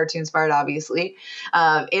 comic and cartoon inspired, obviously.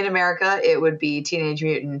 In America, it would be Teenage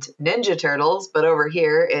Mutant Ninja Turtles, but over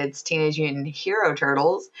here, it's Teenage Mutant Hero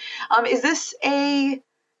Turtles. Is this a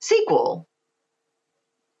sequel?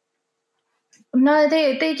 No,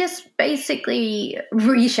 they just basically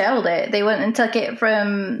reshelled it. They went and took it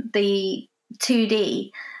from the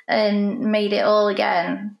 2D and made it all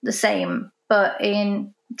again the same, but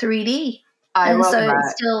in 3D. I love that.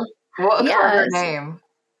 It's still What a clever it's, name.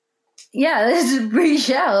 yeah, this is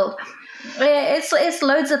Reshelled. It's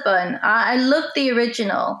loads of fun. I love the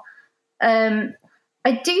original.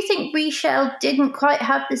 I do think Reshell didn't quite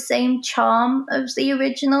have the same charm as the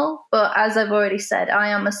original, but as I've already said, I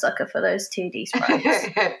am a sucker for those 2D sprites.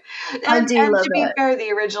 I do And love to be it. fair, the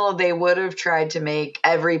original, they would have tried to make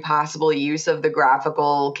every possible use of the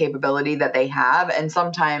graphical capability that they have, and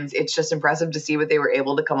sometimes it's just impressive to see what they were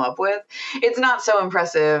able to come up with. It's not so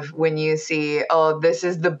impressive when you see, oh, this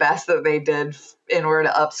is the best that they did in order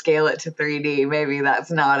to upscale it to 3D. Maybe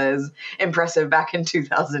that's not as impressive back in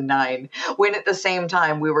 2009, when at the same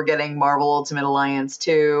time we were getting Marvel Ultimate Alliance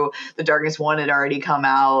 2, The Darkness 1 had already come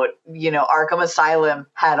out, Arkham Asylum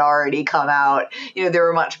had already come out. There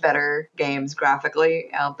were much better games graphically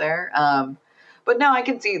out there. But no, I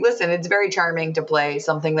can see, listen, it's very charming to play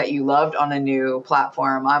something that you loved on a new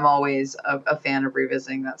platform. I'm always a fan of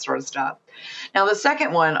revisiting that sort of stuff. Now, the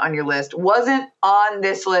second one on your list wasn't on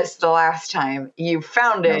this list the last time. You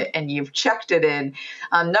found it and you've checked it in.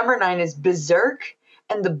 Number 9 is Berserk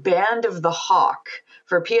and the Band of the Hawk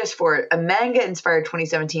for PS4, a manga-inspired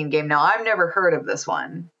 2017 game. Now, I've never heard of this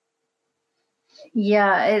one.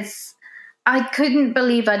 Yeah, I couldn't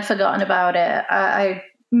believe I'd forgotten about it. I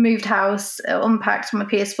moved house, unpacked my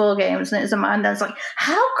PS4 games, and it was a man that's like,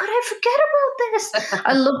 how could I forget about this?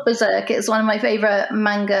 I love Berserk. It's one of my favorite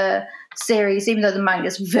manga series, even though the manga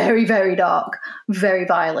is very, very dark, very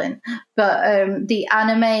violent. But the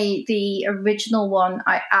anime, the original one,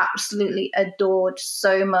 I absolutely adored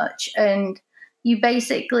so much. And you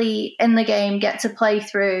basically, in the game, get to play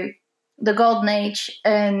through the Golden Age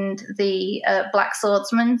and the Black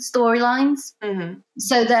Swordsman storylines. Mm-hmm.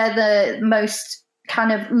 So they're the most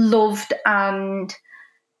kind of loved and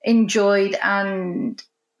enjoyed and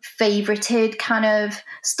favorited kind of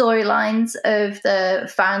storylines of the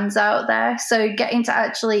fans out there. So getting to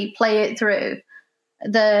actually play it through,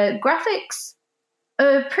 the graphics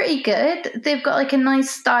are pretty good. They've got like a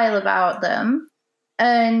nice style about them.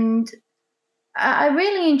 And I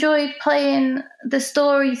really enjoyed playing the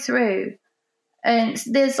story through. And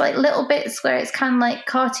there's like little bits where it's kind of like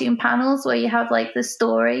cartoon panels where you have like the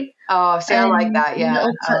story. Oh, see, I like that. Yeah,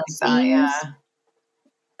 little I like that. Yeah.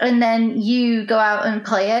 And then you go out and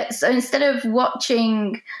play it. So instead of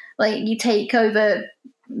watching, like, you take over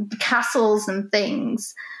castles and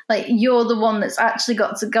things, like, you're the one that's actually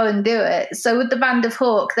got to go and do it. So with the Band of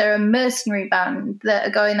Hawk, they're a mercenary band that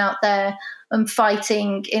are going out there and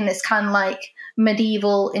fighting in this kind of like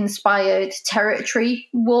medieval inspired territory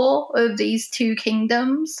war of these two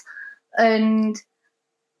kingdoms, and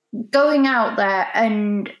going out there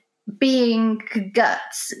and being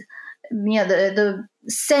Guts, the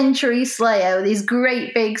Century Slayer with his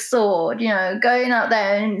great big sword, going out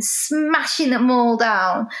there and smashing them all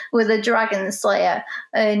down with a Dragon Slayer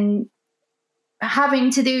and having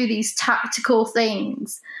to do these tactical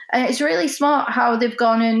things. And it's really smart how they've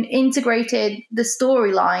gone and integrated the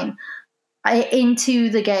storyline into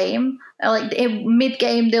the game. Like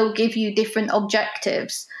mid-game, they'll give you different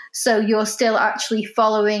objectives, so you're still actually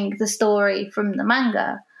following the story from the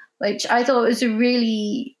manga, which I thought was a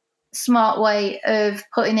really smart way of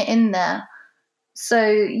putting it in there. So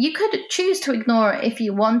you could choose to ignore it if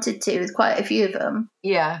you wanted to, with quite a few of them.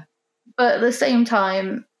 Yeah. But at the same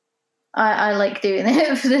time, I like doing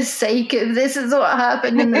it for the sake of this is what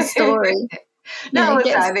happened in the story. No,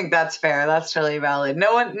 listen, I think that's fair. That's totally valid.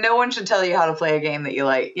 No one should tell you how to play a game that you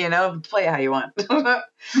like. Play it how you want.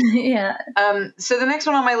 Yeah. So the next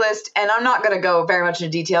one on my list, and I'm not going to go very much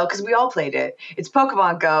into detail because we all played it. It's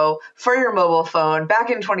Pokemon Go for your mobile phone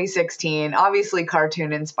back in 2016, obviously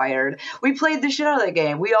cartoon inspired. We played the shit out of that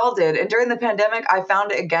game. We all did. And during the pandemic, I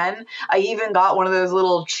found it again. I even got one of those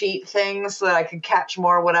little cheat things so that I could catch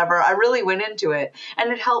more, whatever. I really went into it,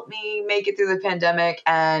 and it helped me make it through the pandemic,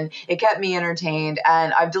 and it kept me entertained.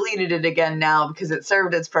 And I've deleted it again now because it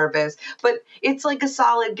served its purpose, but it's like a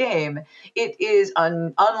solid game. It is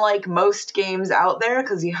unlike most games out there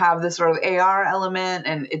because you have this sort of AR element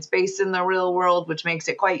and it's based in the real world, which makes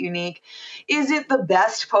it quite unique. Is it the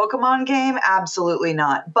best Pokemon game? Absolutely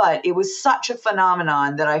not. But it was such a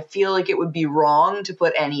phenomenon that I feel like it would be wrong to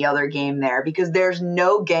put any other game there because there's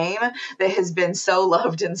no game that has been so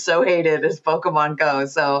loved and so hated as Pokemon Go.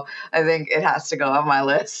 So I think it has to go on my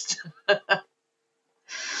list.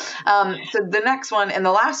 So the next one and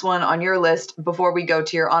the last one on your list before we go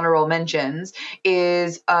to your honorable mentions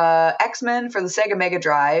is X-Men for the Sega Mega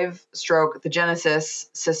Drive / the Genesis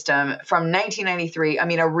system from 1993. I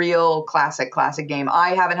mean, a real classic game. I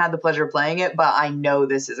haven't had the pleasure of playing it, but I know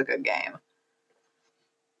this is a good game.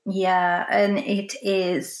 Yeah, and it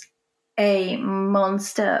is a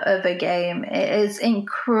monster of a game. It is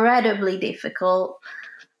incredibly difficult,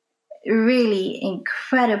 really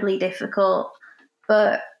incredibly difficult,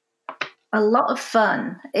 but a lot of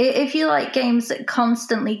fun. If you like games that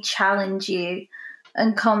constantly challenge you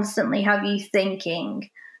and constantly have you thinking,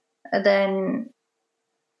 then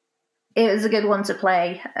it was a good one to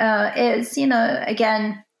play. It's,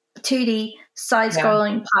 again, 2D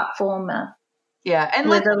side-scrolling platformer. Yeah, and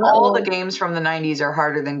like all the games from the 90s are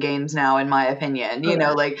harder than games now, in my opinion.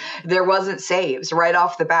 Like there wasn't saves right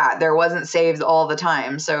off the bat. There wasn't saves all the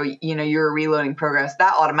time. So, you were reloading progress.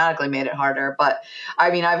 That automatically made it harder. But I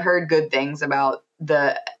mean, I've heard good things about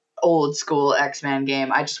the old school X-Men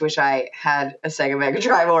game. I just wish I had a Sega Mega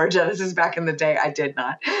Drive or Genesis back in the day. I did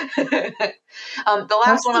not. The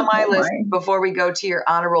last one on my list before we go to your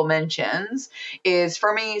honorable mentions is,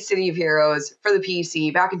 for me, City of Heroes for the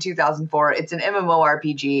PC back in 2004. It's an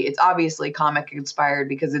MMORPG. It's obviously comic inspired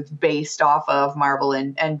because it's based off of Marvel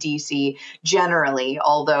and DC generally,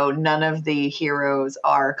 although none of the heroes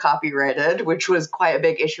are copyrighted, which was quite a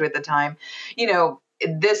big issue at the time.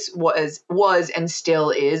 This was and still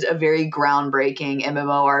is a very groundbreaking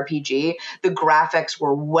MMORPG. The graphics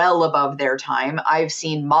were well above their time. I've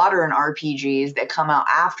seen modern RPGs that come out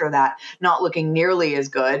after that not looking nearly as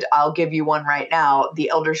good. I'll give you one right now. The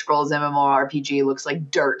Elder Scrolls MMORPG looks like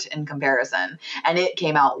dirt in comparison, and it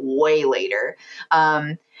came out way later.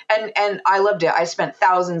 And I loved it. I spent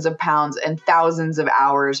thousands of pounds and thousands of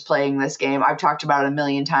hours playing this game. I've talked about it a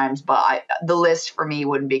million times, but the list for me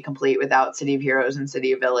wouldn't be complete without City of Heroes and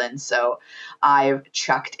City of Villains, so I've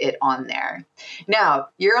chucked it on there. Now,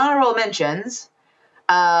 your honorable mentions.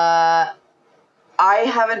 I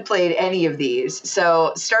haven't played any of these.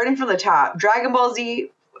 So starting from the top, Dragon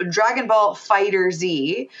Ball Fighter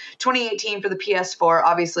Z, 2018 for the PS4.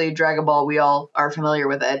 Obviously, Dragon Ball, we all are familiar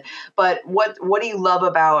with it. But what do you love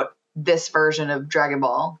about this version of Dragon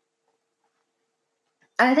Ball?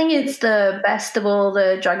 I think it's the best of all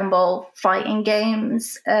the Dragon Ball fighting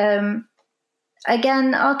games.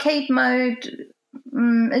 Again, arcade mode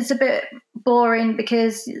is a bit boring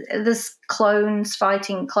because there's clones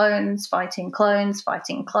fighting clones, fighting clones,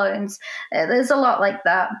 fighting clones. There's a lot like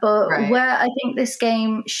that. But where I think this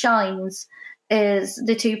game shines is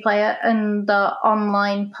the 2-player and the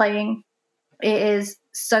online playing. It is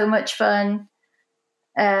so much fun.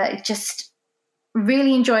 Just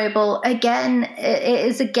really enjoyable. Again, it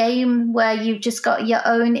is a game where you've just got your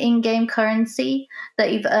own in-game currency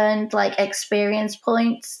that you've earned, like experience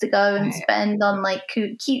points to go and spend on like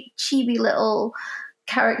cute chibi little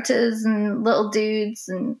characters and little dudes,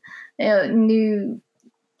 and new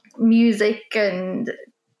music and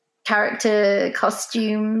character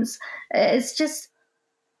costumes. It's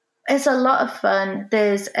a lot of fun.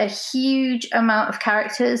 There's a huge amount of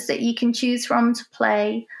characters that you can choose from to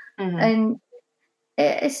play, and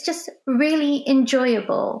it's just really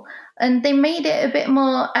enjoyable. And they made it a bit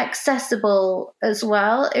more accessible as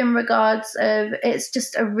well, in regards of it's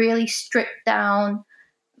just a really stripped down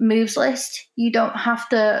moves list. You don't have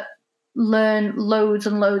to learn loads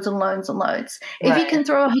and loads and loads and loads. If you can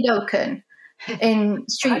throw a Hadouken in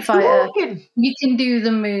Street Fighter, you can do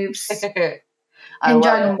the moves in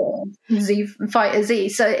Dragon Ball Fighter Z.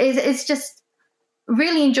 So it's just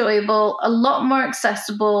really enjoyable, a lot more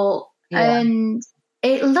accessible, and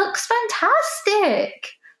it looks fantastic.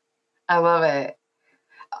 I love it.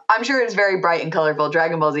 I'm sure it's very bright and colorful.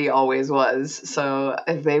 Dragon Ball Z always was. So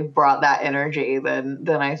if they've brought that energy, then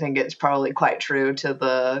I think it's probably quite true to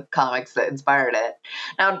the comics that inspired it.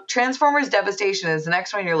 Now, Transformers Devastation is the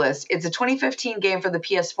next one on your list. It's a 2015 game for the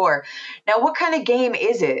PS4. Now, what kind of game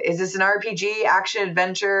is it? Is this an RPG, action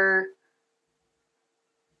adventure?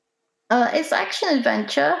 It's action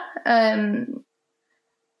adventure.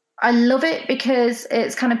 I love it because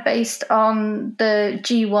it's kind of based on the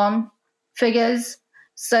G1 figures.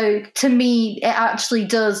 So to me, it actually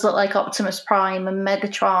does look like Optimus Prime and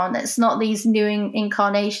Megatron. It's not these new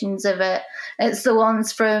incarnations of it. It's the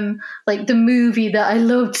ones from like the movie that I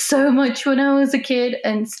loved so much when I was a kid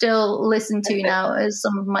and still listen to now as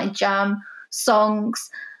some of my jam songs.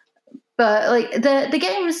 But like the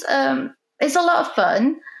game's it's a lot of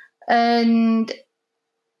fun, and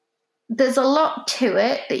there's a lot to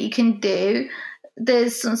it that you can do.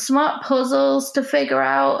 There's some smart puzzles to figure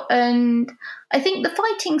out, and I think the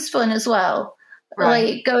fighting's fun as well.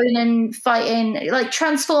 Like going and fighting, like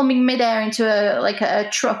transforming midair into a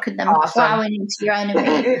truck and then plowing into your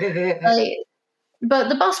enemy. But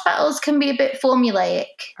the boss battles can be a bit formulaic.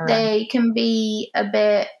 They can be a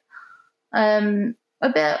bit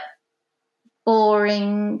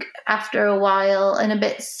boring after a while and a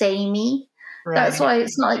bit samey. That's why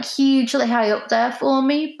it's not like hugely high up there for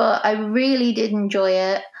me, but I really did enjoy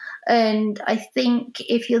it. And I think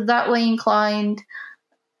if you're that way inclined,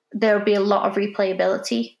 there'll be a lot of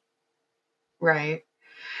replayability. Right.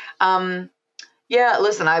 Yeah,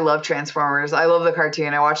 listen, I love Transformers. I love the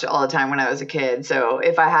cartoon. I watched it all the time when I was a kid. So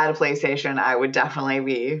if I had a PlayStation, I would definitely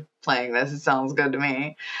be playing this. It sounds good to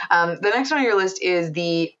me. The next one on your list is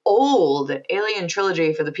the old Alien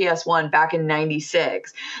trilogy for the PS1 back in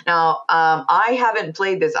 96. Now, I haven't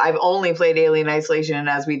played this. I've only played Alien Isolation, and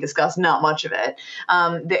as we discussed, not much of it.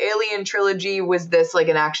 The Alien trilogy, was this like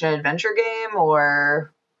an action-adventure game,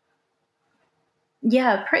 or...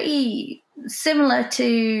 Yeah, pretty similar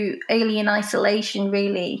to Alien Isolation,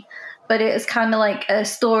 really. But it was kind of like a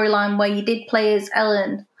storyline where you did play as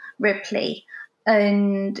Ellen Ripley,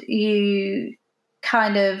 and you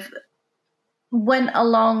kind of went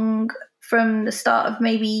along from the start of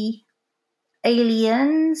maybe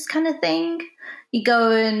Aliens kind of thing. You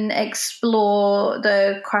go and explore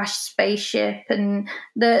the crashed spaceship, and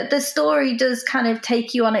the story does kind of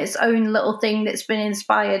take you on its own little thing that's been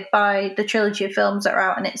inspired by the trilogy of films that are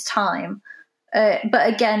out in its time.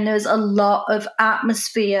 But again, there's a lot of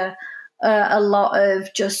atmosphere, a lot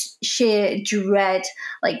of just sheer dread,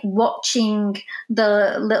 like watching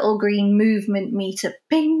the little green movement meter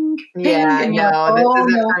ping, ping. Yeah, I and know. you're like, This oh,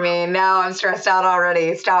 isn't no. for me. Now I'm stressed out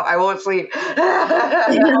already. Stop. I won't sleep.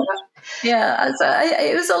 Yeah, so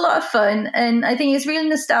it was a lot of fun, and I think it's really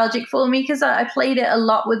nostalgic for me because I played it a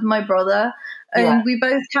lot with my brother, and Yeah. we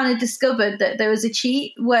both kind of discovered that there was a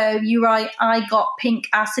cheat where you write, I got pink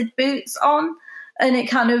acid boots on, and it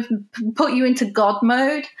kind of put you into God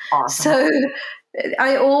mode. Awesome. So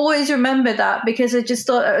I always remember that because I just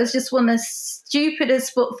thought it was just one of the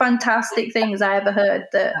stupidest but fantastic things I ever heard,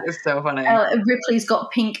 that That is so funny. Ripley's got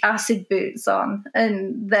pink acid boots on,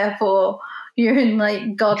 and therefore you're in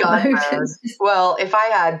like God mode. Well, if I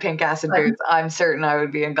had pink acid boots, I'm certain I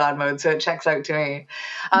would be in God mode, so it checks out to me.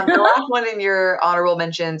 The last one in your honorable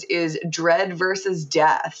mentions is Dredd versus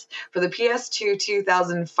Death for the PS2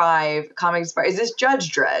 2005 comic. Is this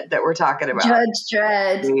Judge Dredd that we're talking about? Judge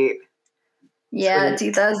Dredd. Sweet. Yeah,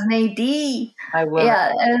 Sweet. 2000 AD. I love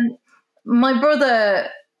it. And my brother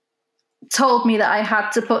told me that I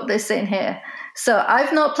had to put this in here. So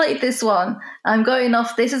I've not played this one. I'm going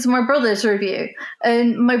off, this is my brother's review.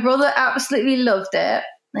 And my brother absolutely loved it.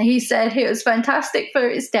 He said it was fantastic for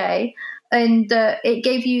its day. And it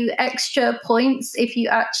gave you extra points if you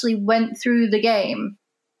actually went through the game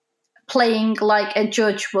playing like a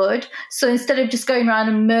judge would. So instead of just going around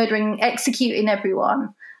and murdering, executing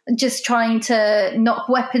everyone, just trying to knock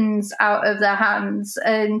weapons out of their hands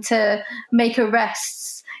and to make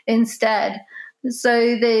arrests instead.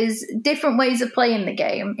 So there's different ways of playing the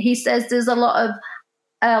game. He says there's a lot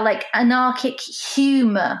of like anarchic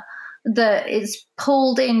humor that is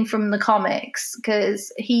pulled in from the comics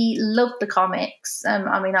because he loved the comics.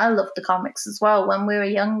 I mean, I loved the comics as well when we were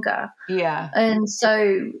younger. Yeah. And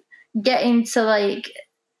so getting to like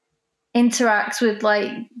interact with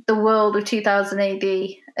like the world of 2000 AD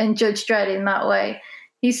and Judge Dredd in that way.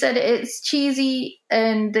 He said it's cheesy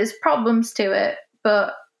and there's problems to it,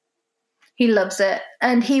 but he loves it,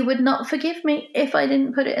 and he would not forgive me if I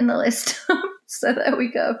didn't put it in the list. So there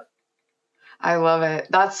we go. I love it.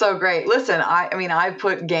 That's so great. Listen, I mean, I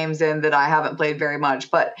put games in that I haven't played very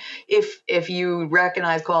much, but if you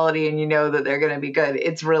recognize quality and you know that they're going to be good,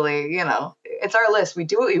 it's really, it's our list. We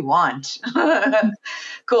do what we want.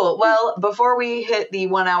 Cool. Well, before we hit the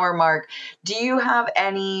 1 hour mark, do you have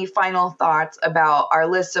any final thoughts about our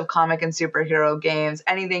list of comic and superhero games?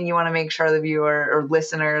 Anything you want to make sure the viewer or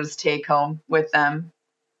listeners take home with them?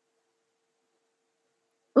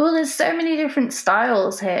 Well, there's so many different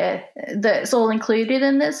styles here that's all included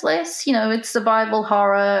in this list. It's survival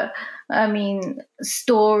horror,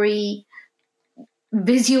 story,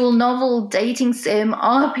 visual novel, dating sim,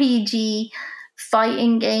 RPG,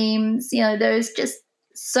 fighting games. There's just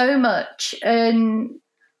so much. And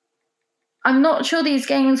I'm not sure these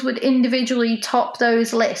games would individually top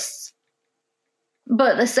those lists.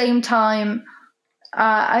 But at the same time,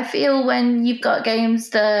 I feel when you've got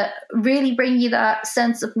games that really bring you that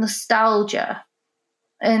sense of nostalgia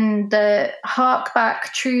and that hark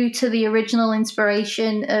back true to the original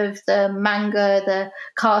inspiration of the manga, the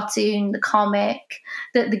cartoon, the comic,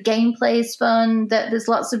 that the gameplay is fun, that there's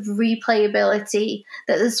lots of replayability,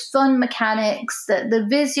 that there's fun mechanics, that the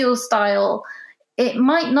visual style, it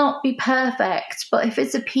might not be perfect, but if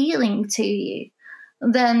it's appealing to you,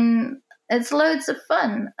 then It's loads of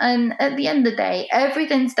fun. And at the end of the day,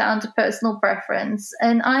 everything's down to personal preference.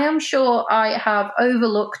 And I am sure I have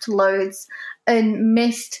overlooked loads and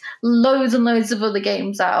missed loads and loads of other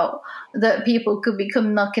games out that people could be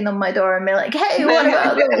come knocking on my door and be like, hey, what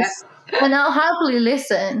about this? And I'll happily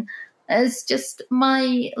listen. It's just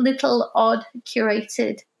my little odd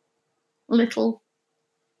curated little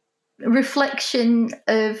reflection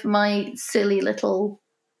of my silly little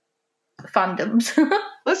fandoms.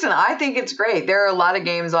 Listen, I think it's great. There are a lot of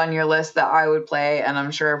games on your list that I would play, and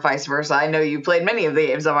I'm sure vice versa. I know you played many of the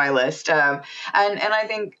games on my list. And I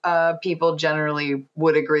think people generally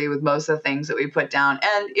would agree with most of the things that we put down.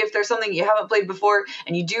 And if there's something you haven't played before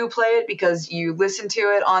and you do play it because you listen to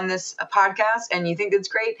it on this podcast and you think it's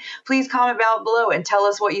great, please comment down below and tell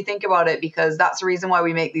us what you think about it, because that's the reason why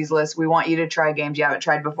we make these lists. We want you to try games you haven't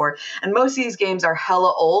tried before. And most of these games are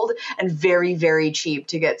hella old and very, very cheap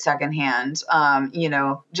to get secondhand.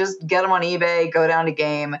 Just get them on eBay, go down to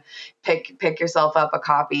Game, pick yourself up a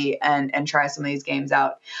copy and try some of these games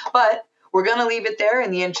out. But we're going to leave it there in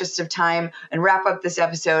the interest of time and wrap up this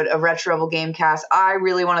episode of Retro Rebel Gamecast. I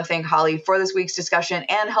really want to thank Holly for this week's discussion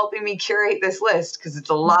and helping me curate this list, because it's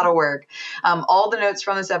a lot of work. All the notes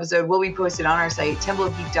from this episode will be posted on our site,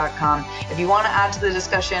 templeofgeek.com. If you want to add to the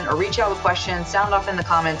discussion or reach out with questions, sound off in the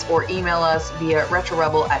comments or email us via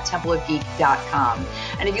retrorebel@templeofgeek.com.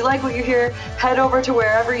 And if you like what you hear, head over to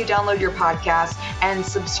wherever you download your podcast and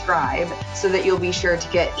subscribe so that you'll be sure to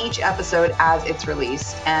get each episode as it's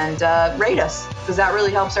released. And rate us, because that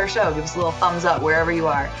really helps our show. Give us a little thumbs up wherever you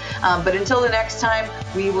are. But until the next time,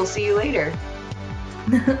 we will see you later.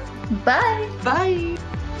 Bye. Bye.